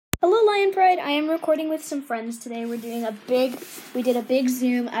Prime Pride. I am recording with some friends today. We did a big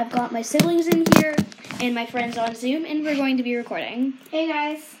Zoom. I've got my siblings in here and my friends on Zoom, and we're going to be recording. Hey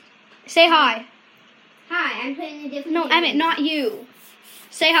guys. Say hi. Hi, I'm playing a different No, game. Emmett, not you.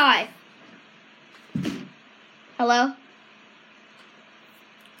 Say hi. Hello?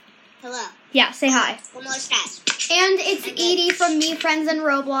 Hello. Yeah, say hi. ¿Cómo estás? And it's Edie from Me Friends and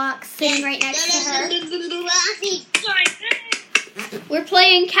Roblox sitting right next to her. We're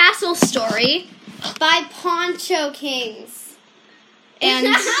playing Castle Story. By Poncho Kings. And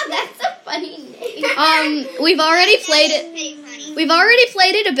That's a funny name. we've already played it. Pretty funny. We've already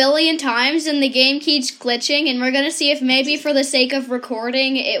played it a billion times, and the game keeps glitching, and we're gonna see if maybe for the sake of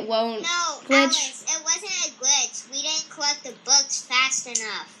recording, it won't No, glitch. Alice, it wasn't a glitch. We didn't collect the books fast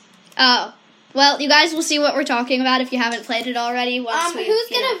enough. Oh. Well, you guys will see what we're talking about if you haven't played it already. Who's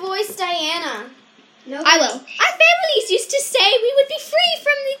gonna voice Diana? Nobody. I will. Our families used to say we would be free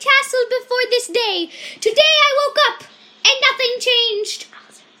from the castle before this day. Today I woke up, and nothing changed.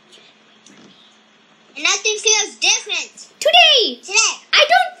 And nothing feels different. Today, Today. I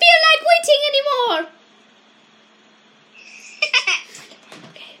don't feel like waiting anymore.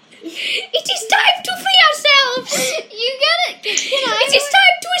 It is time to free ourselves. You get it. It is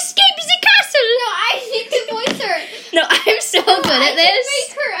time to escape the castle. No, I need to voice her. No, I'm so good at this.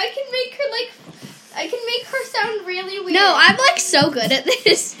 I can make her sound really weird. No, I'm like so good at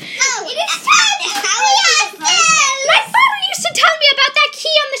this. Oh, it is time. My father used to tell me about that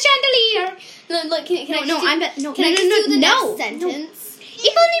key on the chandelier. Look, can I just do the next sentence?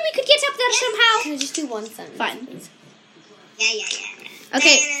 If only we could get up there somehow. Can I just do one sentence? Fine. Yeah.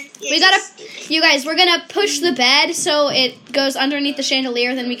 Okay, we're gonna push the bed so it goes underneath the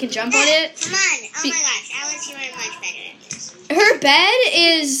chandelier, then we can jump on it. Come on. Oh my gosh, Alice, you are much better at this. Her bed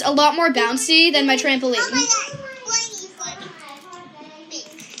is a lot more bouncy than my trampoline. Oh my god.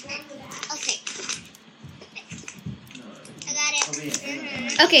 Okay. I got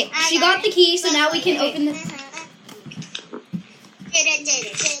it. Okay, she got the key, so now we can open the...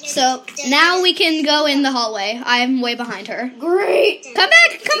 So, now we can go in the hallway. I'm way behind her. Great. Come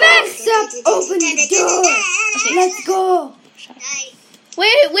back! Open the door. Okay. Let's go.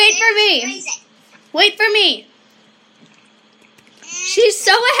 Wait for me! Wait for me! She's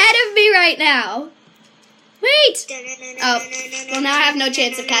so ahead of me right now. Wait! Oh, well now I have no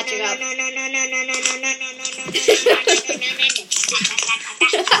chance of catching up.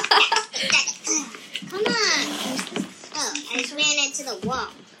 Come on. Oh, I just ran into the wall.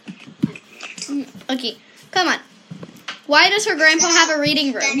 Okay, come on. Why does her grandpa have a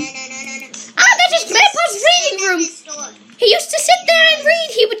reading room? No. Ah, that's his grandpa's reading room! He used to sit there and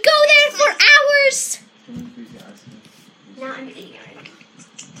read. He would go there for hours. Now I'm eating.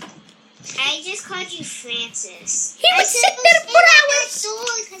 I just called you Francis. He would sit there for hours.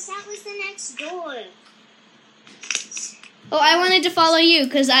 Because that was the next door. Well, I wanted to follow you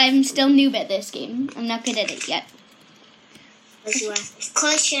because I'm still noob at this game. I'm not good at it yet. Of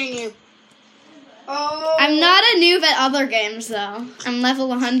course you're new. Oh. I'm not a noob at other games, though. I'm level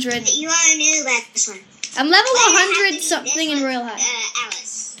 100. You are new at this one. I'm level But it has 100 to be something this in one, Royal High.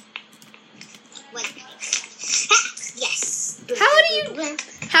 Alice. What? Yes.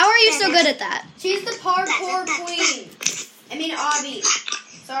 How are you so good at that? She's the parkour queen. I mean, Abby.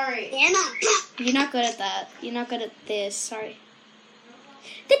 Sorry. Anna. You're not good at that. You're not good at this. Sorry.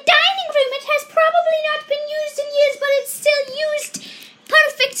 The dining room, it has probably not been used in years, but it's still used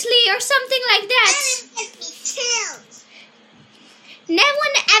perfectly or something like that. No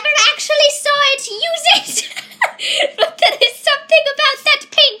one ever actually saw it use it. But there is something about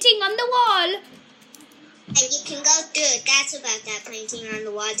that painting on the wall. And you can go through it. That's about that painting on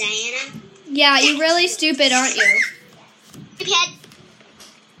the wall, Diana. Yeah, you're really stupid, aren't you?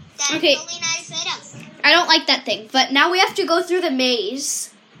 Okay. I don't like that thing, but now we have to go through the maze.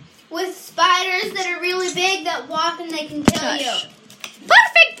 With spiders that are really big that walk and they can kill you.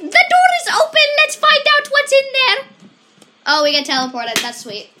 Perfect! The door is open! Let's find out what's in there! Oh, we get teleported. That's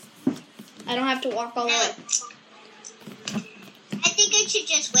sweet. I don't have to walk all the way. I think I should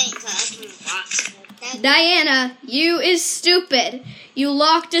just wait until I can walk. Diana, you is stupid. You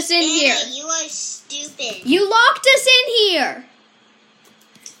locked us in here. You are stupid. You locked us in here.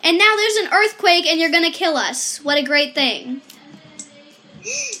 And now there's an earthquake and you're gonna kill us. What a great thing.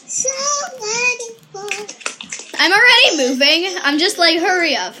 So wonderful. I'm already moving. I'm just like,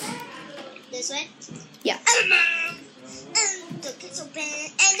 hurry up. This way? Yeah. The kids open,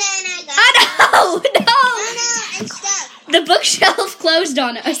 and then I got. Oh no! Oh no, I'm stuck. The bookshelf closed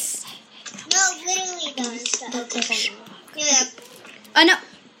on us. No, literally, no, I'm stuck. Yeah. Oh no.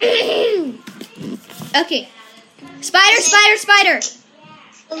 Okay. Spider.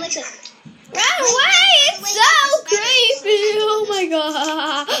 Oh, what's up? Run away! It's so creepy! Oh my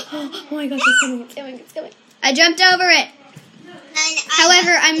god! Oh my gosh, it's coming! It's coming! It's coming! I jumped over it.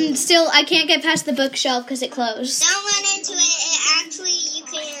 However, I can't get past the bookshelf because it closed. Don't run into it. Actually, you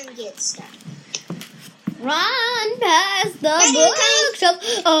can get stuff. Run past the bookshelf.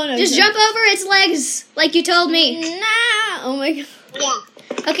 Oh no! Just jump over its legs, like you told me. Nah. Oh my god. Yeah.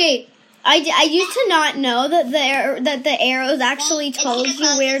 Okay. I used to not know that the arrows actually told you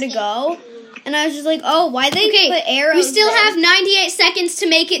where to go, and I was just like, oh, why they put arrows? We still have 98 seconds to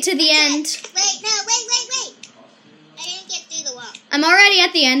make it to the end. Wait, no, wait. I didn't get through the wall. I'm already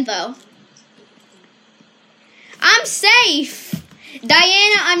at the end though. I'm safe,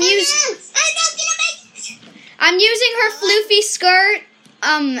 Diana. I'm using her floofy skirt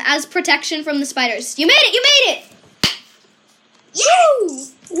as protection from the spiders. You made it! You made it!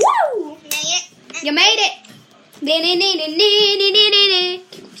 Yes! Woo! Made it. You made it!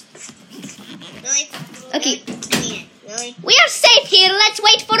 Really? Okay. Really? We are safe here. Let's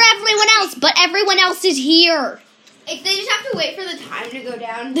wait for everyone else. But everyone else is here. They just have to wait for the time to go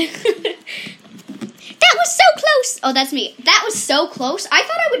down. That was so close. Oh, that's me. That was so close. I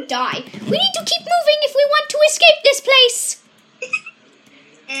thought I would die. We need to keep moving if we want to escape this place.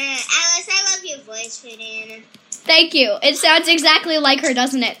 Alice, I love your voice, Diana. Thank you. It sounds exactly like her,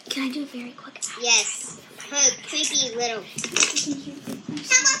 doesn't it? Can I do a very quick act? Yes. Her creepy little.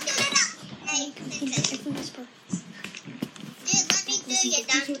 Come up, Hey, Every whisper. dude, let me do your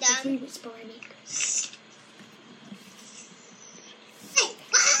Every dum-dum. whisper I make.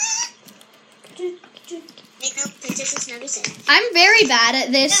 Hey, wait, no, Princess is number 7. I'm very bad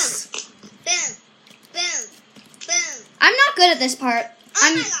at this. Boom. I'm not good at this part.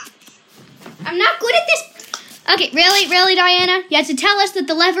 Oh my god. I'm not good at this. Okay, really, Diana? You have to tell us that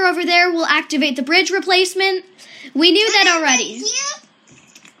the lever over there will activate the bridge replacement. We knew that already.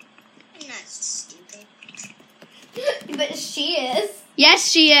 I'm not stupid. But she is. Yes,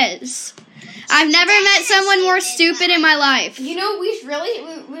 she is. I've never met someone more stupid in my life. You know, we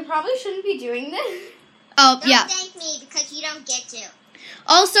probably shouldn't be doing this. Oh, Don't yeah. thank me because you don't get to.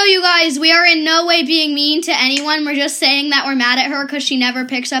 Also, you guys, we are in no way being mean to anyone. We're just saying that we're mad at her because she never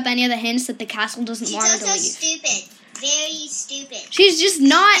picks up any of the hints that the castle doesn't She's want her to also leave. stupid. Very stupid. She's just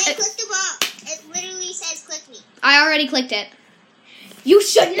not. Hey, click the ball. It literally says click me. I already clicked it. You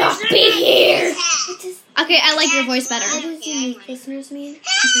should not be here. Yeah. Okay, I like your voice better. What does the listeners mean?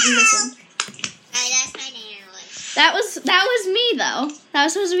 Listen. That's my name. That was me though. That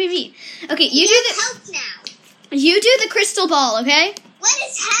was supposed to be me. Okay, you Help now. do the crystal ball, okay? What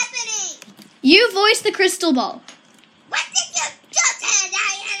is happening? You voice the crystal ball. What did you do to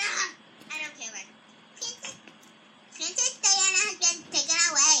Diana? I don't care what. Princess Diana has been taken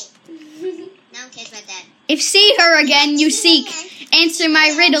away. No one cares about that. If see her again, you seek. Answer my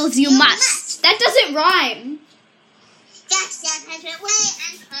riddles, you must. That doesn't rhyme. Yes, has been away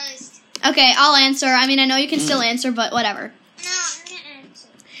and closed. Okay, I'll answer. I mean, I know you can still answer, but whatever. No, I'm gonna answer.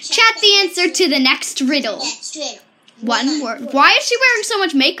 Chat the answer to the next riddle. Next riddle. One word. Why is she wearing so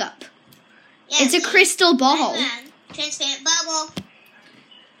much makeup? Yeah, It's a crystal ball. Transparent bubble.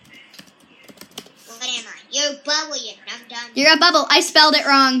 What am I? You're a bubble, you dum-dum. You're a bubble. I spelled it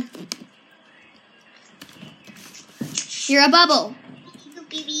wrong. You're a bubble.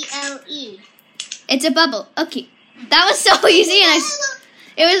 B-B-L-E. It's a bubble. Okay. That was so easy and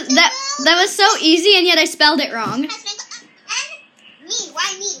that was so easy and yet I spelled it wrong. Me.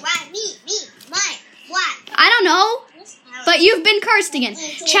 Why me? Why? I don't know. But you've been cursed again.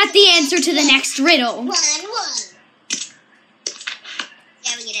 Chat the answer to the next riddle. 1.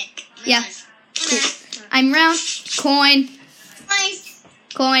 Yeah, we get it. Yeah. I'm round. Coin.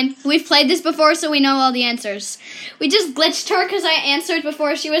 Coin. We've played this before, so we know all the answers. We just glitched her because I answered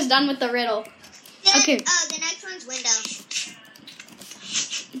before she was done with the riddle. Okay. Oh, the next one's window.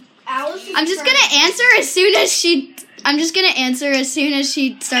 Alice, I'm just gonna answer as soon as she. I'm just gonna answer as soon as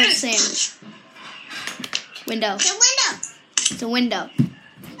she starts saying. Window. The window. It's a window.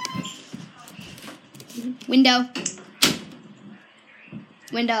 Window.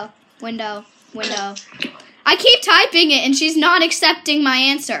 Window. Window. Window. I keep typing it and she's not accepting my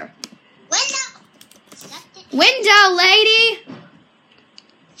answer. Window. Window, lady!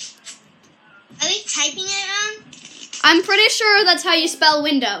 Are we typing it wrong? I'm pretty sure that's how you spell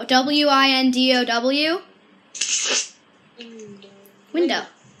window. W-I-N-D-O-W. Window.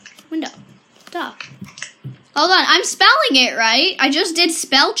 Window. Duh. Hold on, I'm spelling it right. I just did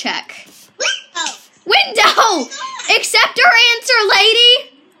spell check. Window! Accept her answer,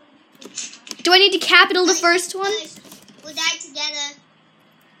 lady! Do I need to capital the first one? We'll die together.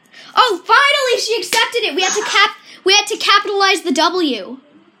 Oh, finally she accepted it. We had to capitalize the W.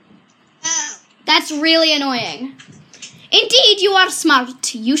 That's really annoying. Indeed, you are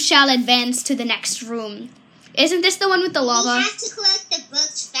smart. You shall advance to the next room. Isn't this the one with the lava? We have to collect the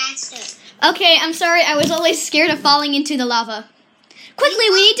books faster. Okay, I'm sorry. I was always scared of falling into the lava. Quickly,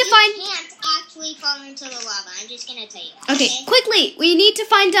 we need to find... You can't actually fall into the lava. I'm just going to tell you. Okay, quickly. We need to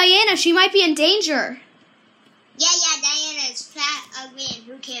find Diana. She might be in danger. Yeah, Diana's fat, ugly, and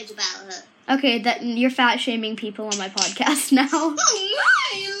who cares about her? Okay, you're fat shaming people on my podcast now. Oh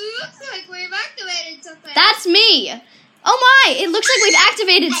my! It looks like we've activated something. That's me. Oh my! It looks like we've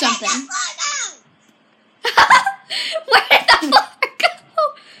activated something. Where did the floor go?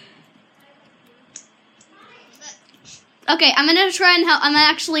 Okay, I'm gonna try and help. I'm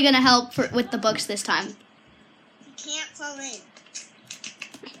actually gonna help with the books this time. You can't fall in.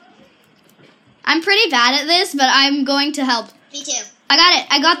 I'm pretty bad at this, but I'm going to help. Me too. I got it.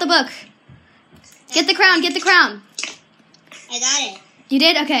 I got the book. Get the crown. Get the crown. I got it. You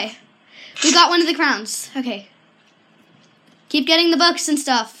did? Okay. We got one of the crowns. Okay. Keep getting the books and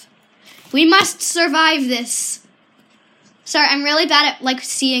stuff. We must survive this. Sorry, I'm really bad at,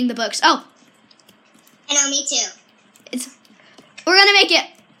 seeing the books. Oh. I know, me too. We're gonna make it.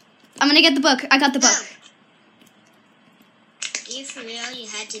 I'm gonna get the book. I got the book. Are you for real? You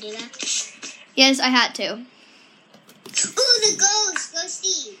had to do that? Yes, I had to. Ooh, the ghost. Go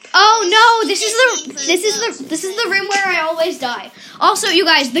Steve. Oh no, this is the room where I always die. Also, you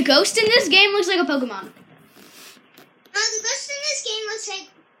guys, the ghost in this game looks like a Pokemon. No, the ghost in this game looks like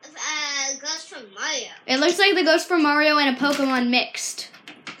a ghost from Mario. It looks like the ghost from Mario and a Pokemon mixed.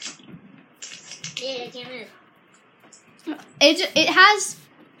 Yeah, I can't move. It has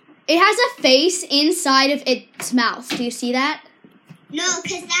a face inside of its mouth. Do you see that? No,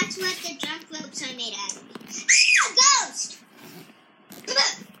 because that's what the jump ropes are made out of. Ghost! Did I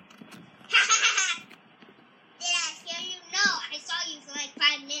scare you? No, I saw you for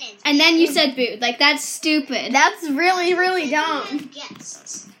 5 minutes. And then you said boo. That's stupid. That's really, really dumb.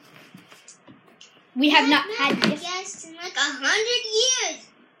 Guests. We have not had guests. Guests in 100 years.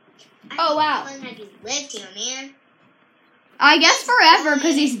 Oh, wow. How long have you lived here, man? I guess forever,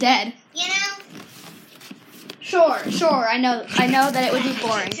 because he's dead. You know? Sure. I know that it would be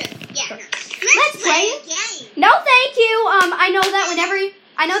boring. Yeah. Sure. No. Let's play a game. No, thank you. I know that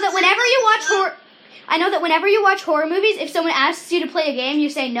whenever you watch horror movies, if someone asks you to play a game, you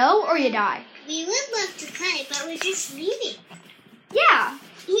say no or you die. We would love to play, but we're just leaving. Yeah.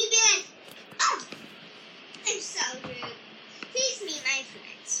 We'd be like, oh, I'm so rude. Please meet my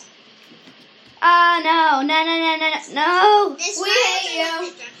friends. No. This We hate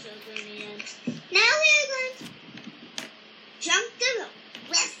you. Now we're going to jump the rope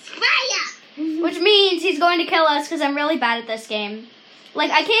with fire. Which means he's going to kill us because I'm really bad at this game. I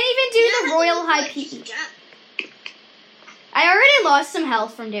can't even do the Royal High Peak. I already lost some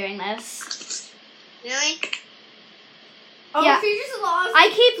health from doing this. Really? Oh, Yeah. so you just lost. I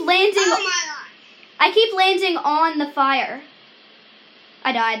keep landing. Oh my god. I keep landing on the fire.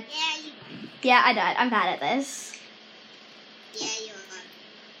 I died. Yeah, you Yeah, I died. I'm bad at this. Yeah, you are.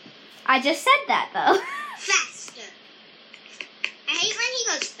 I just said that though. Faster. I hate when he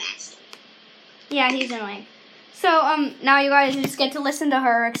goes faster. Yeah, he's annoying. So, now you guys just get to listen to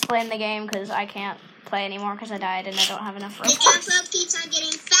her explain the game because I can't play anymore because I died and I don't have enough The rope. jump rope keeps on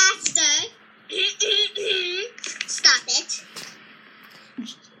getting faster. Stop it.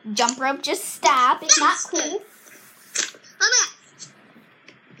 Jump rope, just stop. It's not Faster. cool. Oh my god.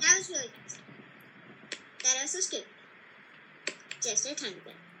 That was really good. That also good. Just a tiny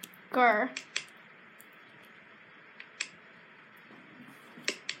bit. Grr.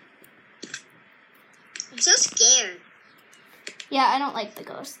 I'm so scared. Yeah, I don't like the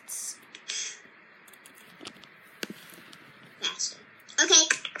ghosts. Faster. Okay,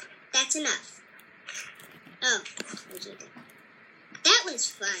 that's enough. Oh, that was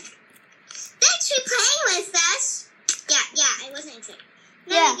fun. Thanks for playing with us. Yeah, I wasn't excited.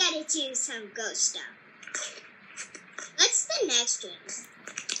 Now Yeah. we gotta do some ghost stuff. What's the next one?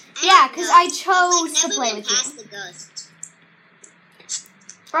 Yeah, 'cause I I've chose to never play been with you. past the ghosts.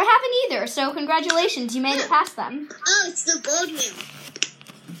 Or I haven't either, so congratulations, you made it past them. Oh, it's the gold room.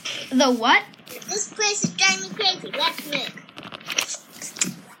 The what? This place is driving me crazy. Let's move.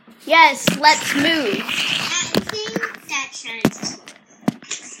 Yes, let's move. That thing that shines.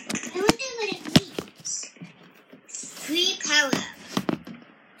 I wonder what it means. Free power up.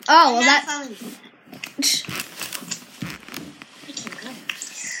 Oh, well I'm not that... following you. I can go.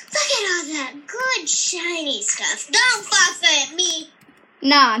 Look at all that good shiny stuff. Don't fuss at me.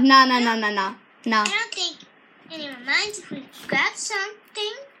 Nah. I don't think anyone minds if we grab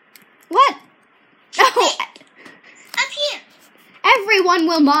something What? Oh, up here. everyone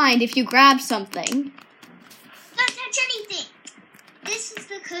will mind if you grab something. Don't touch anything. This is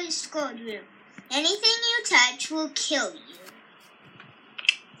the cursed gold room. Anything you touch will kill you.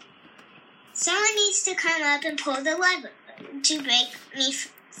 Someone needs to come up and pull the lever to break me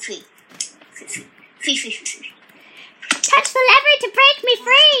free. Free. Touch the lever to break me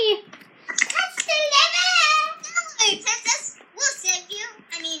free. Touch the lever! No, Princess, we'll save you.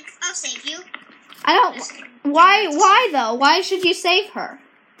 I'll save you. I don't. Why though? Why should you save her?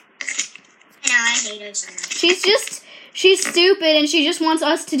 I know, I hate her so much. She's stupid and she just wants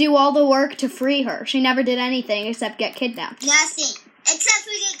us to do all the work to free her. She never did anything except get kidnapped. Nothing. Except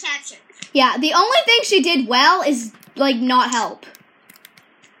we get captured. Yeah, the only thing she did well is, like, not help.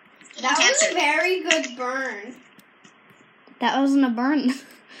 That was a very good burn. That wasn't a burn.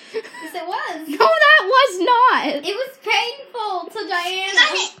 Yes, it was. No, that was not. It was painful to Diana.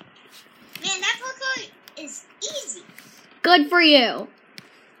 Got it. Man, that parkour is easy. Good for you.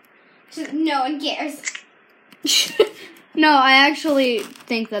 No one cares. No, I actually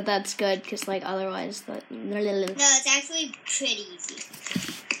think that that's good, because, like, otherwise... No, it's actually pretty easy.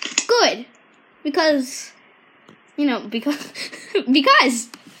 Good. Because... because... because...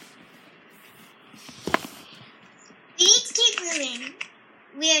 We need to keep moving.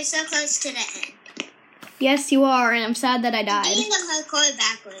 We are so close to the end. Yes, you are, and I'm sad that I died. Doing the parkour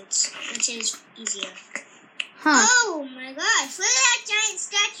backwards, which is easier. Huh. Oh my gosh, look at that giant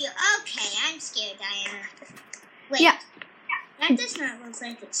statue. Okay, I'm scared, Diana. Wait. Yeah. That does not look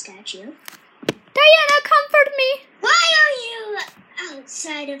like a statue. Diana, comfort me! Why are you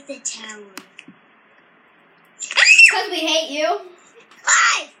outside of the tower? Because we hate you.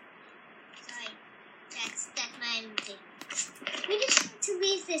 Why? Sorry. That's my own thing. We just want to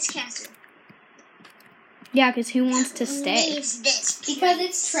leave this castle. Yeah, because who wants to stay? Leave this Because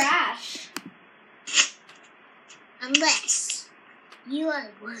it's trash. Unless you are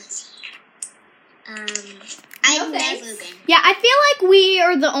worthy. No I've thanks. never been. Yeah, I feel like we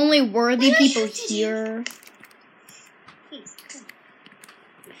are the only worthy What do you people have to do? here. Please, come.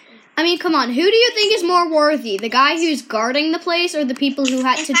 I mean, come on, who do you think is more worthy? The guy who's guarding the place or the people who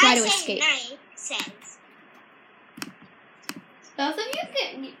had to try to escape? Night says, Both of you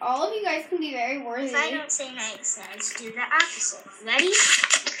can, all of you guys can be very worthy. if I don't say night says, do the opposite. Ready?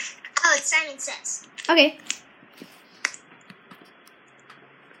 Oh, it's Simon Says. Okay.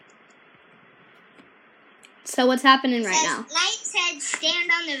 So what's happening right Says, now? Night said,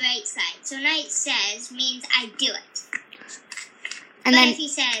 stand on the right side. So Night says means I do it. And but then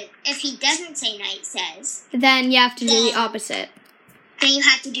if he doesn't say Night says, you have to do the opposite. then you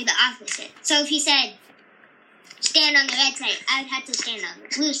have to do the opposite. So if he said, stand on the red side, I would have to stand on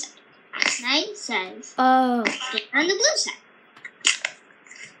the blue side. Night says, Oh. stand on the blue side.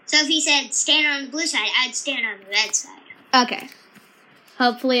 So if he said, stand on the blue side, I'd stand on the red side. Okay.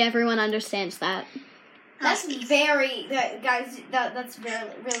 Hopefully everyone understands that. That's very, guys, that's really,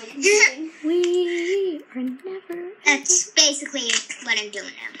 really confusing. We are never... That's basically what I'm doing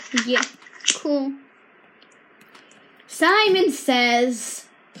now. Yeah. Cool. Simon says...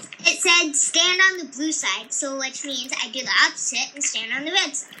 It said, stand on the blue side, so which means I do the opposite and stand on the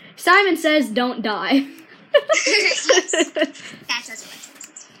red side. Simon says don't die. Yes. That's what it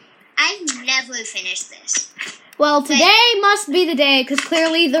says. I've never finished this. Well, today must be the day, because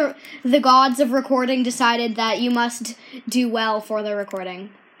clearly the gods of recording decided that you must do well for the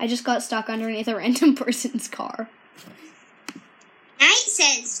recording. I just got stuck underneath a random person's car. Night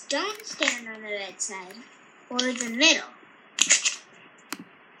says, don't stand on the red side or the middle.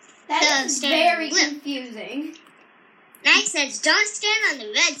 That is stand very blue. confusing. Night says, don't stand on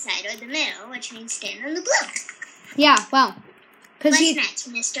the red side or the middle, which means stand on the blue. Yeah, well. Because What's he... next,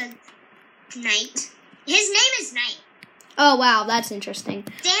 Mr. Knight? His name is Knight. Oh, wow, that's interesting.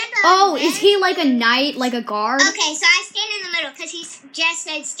 Stand on Oh, red. is he like a knight, like a guard? Okay, so I stand in the middle because he just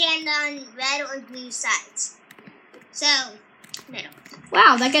said stand on red or blue sides. So, middle.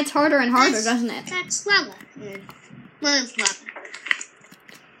 Wow, that gets harder and harder, That's- doesn't it? That's lava. Well, it's lava.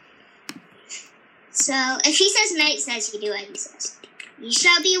 So, if he says Knight says, you do what he says. You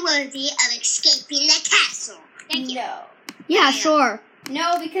shall be worthy of escaping the castle. Thank you. No. Yeah, sure.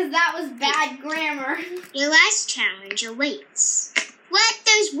 No, because that was bad grammar. Your last challenge awaits. What?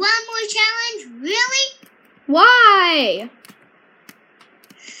 There's one more challenge? Really? Why?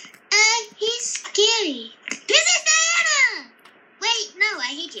 He's scary. Princess Diana! Wait, no, I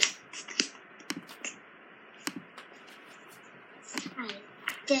hate you. Hi.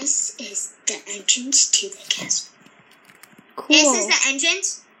 This is the entrance to the castle. Cool. This is the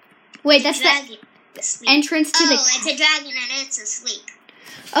entrance. Wait, that's the Dragon. Asleep. entrance to Oh, the... it's a dragon and it's asleep.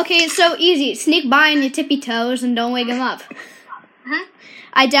 Okay, it's so easy. Sneak by on your tippy toes and don't wake him up. Huh?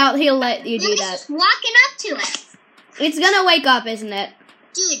 I doubt he'll let you do Look at that. us walking up to it. It's gonna wake up, isn't it?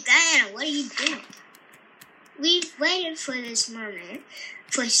 Dude, Diana, what are you doing? We've waited for this moment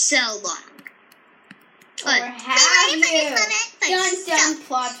for so long. Or have you? Dun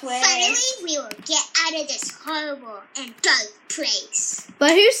plot twist. Finally, we will get out of this horrible and dark place.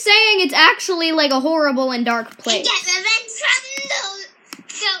 But who's saying it's actually like a horrible and dark And place? get revenge from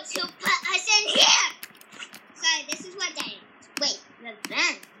those who put us in here. Sorry, this is what Diana. Wait,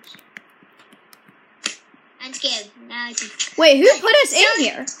 revenge. I'm scared. Now I can Wait, who put us in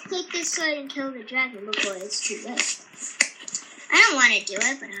here? take this sword and kill the dragon before it's too late. I don't want to do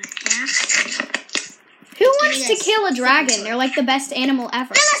it, but yeah. Who wants to kill a dragon? They're like the best animal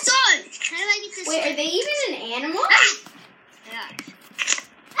ever. Kill a sword! How do I get this Wait, sword? are they even an animal? Yeah.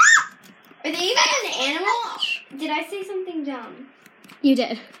 Are they even an animal? Did I say something dumb? You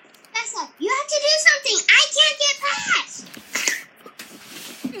did. Tessa, you have to do something. I can't get past.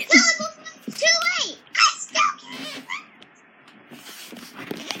 Kill it before it's too late. I still can't.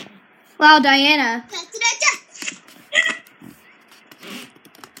 Wow, Diana.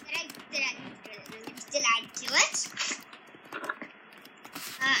 Did I do it?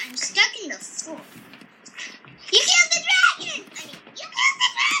 I'm stuck in the floor. You killed the dragon! I mean, you killed the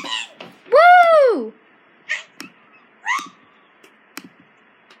dragon! Woo!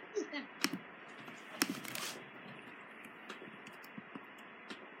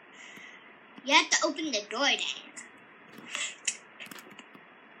 You have to open the door, Diana.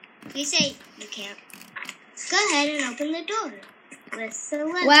 You say you can't. Go ahead and open the door. With the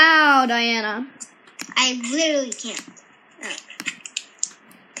lever. Wow, Diana. I literally can't.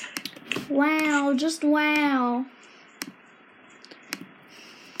 Wow, just wow.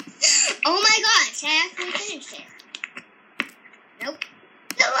 Oh my gosh, I actually finished it. Nope.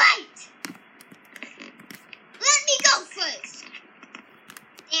 The light! Let me go first.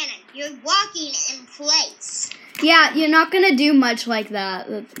 Anna, you're walking in place. Yeah, you're not gonna do much like that.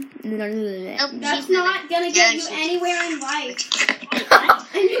 That's not gonna get you anywhere in life. What?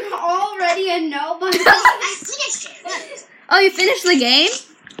 And you're already a nobody. I finished it. Look. Oh, you finished the game?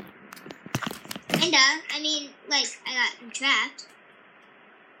 Kinda. I mean, like, I got entrapped.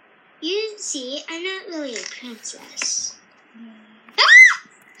 You see, I'm not really a princess. Ah!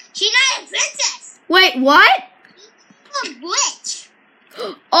 She's not a princess! Wait, what? She's a witch!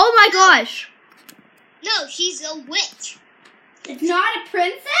 Oh my gosh. No, she's a witch. It's not a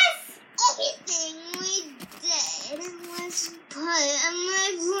princess? Everything we did was part of my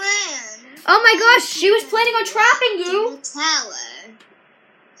plan. Oh my gosh, she was planning on trapping you. The tower.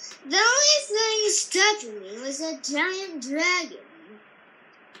 The only thing stopping me was a giant dragon.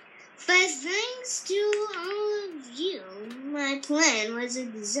 But thanks to all of you, my plan was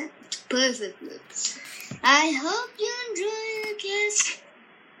exact perfectly. I hope you enjoy the castle.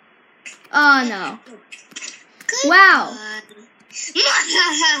 Oh no. Goodbye. Wow.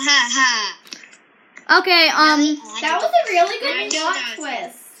 Ha. Okay, That was a really good plot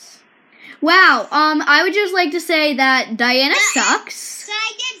twist. wow, I would just like to say that Diana sucks. So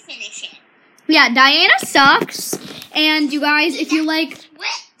I did finish it. Yeah, Diana sucks. And you guys, if you like, Wait,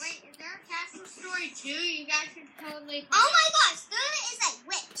 is there a Castle Story 2? You guys should totally... Oh my gosh, Luna is a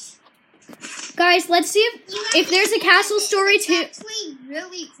witch. guys, let's see if there's a Castle Story 2. It's actually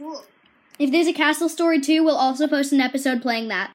really cool. If there's a Castle Story 2, we'll also post an episode playing that.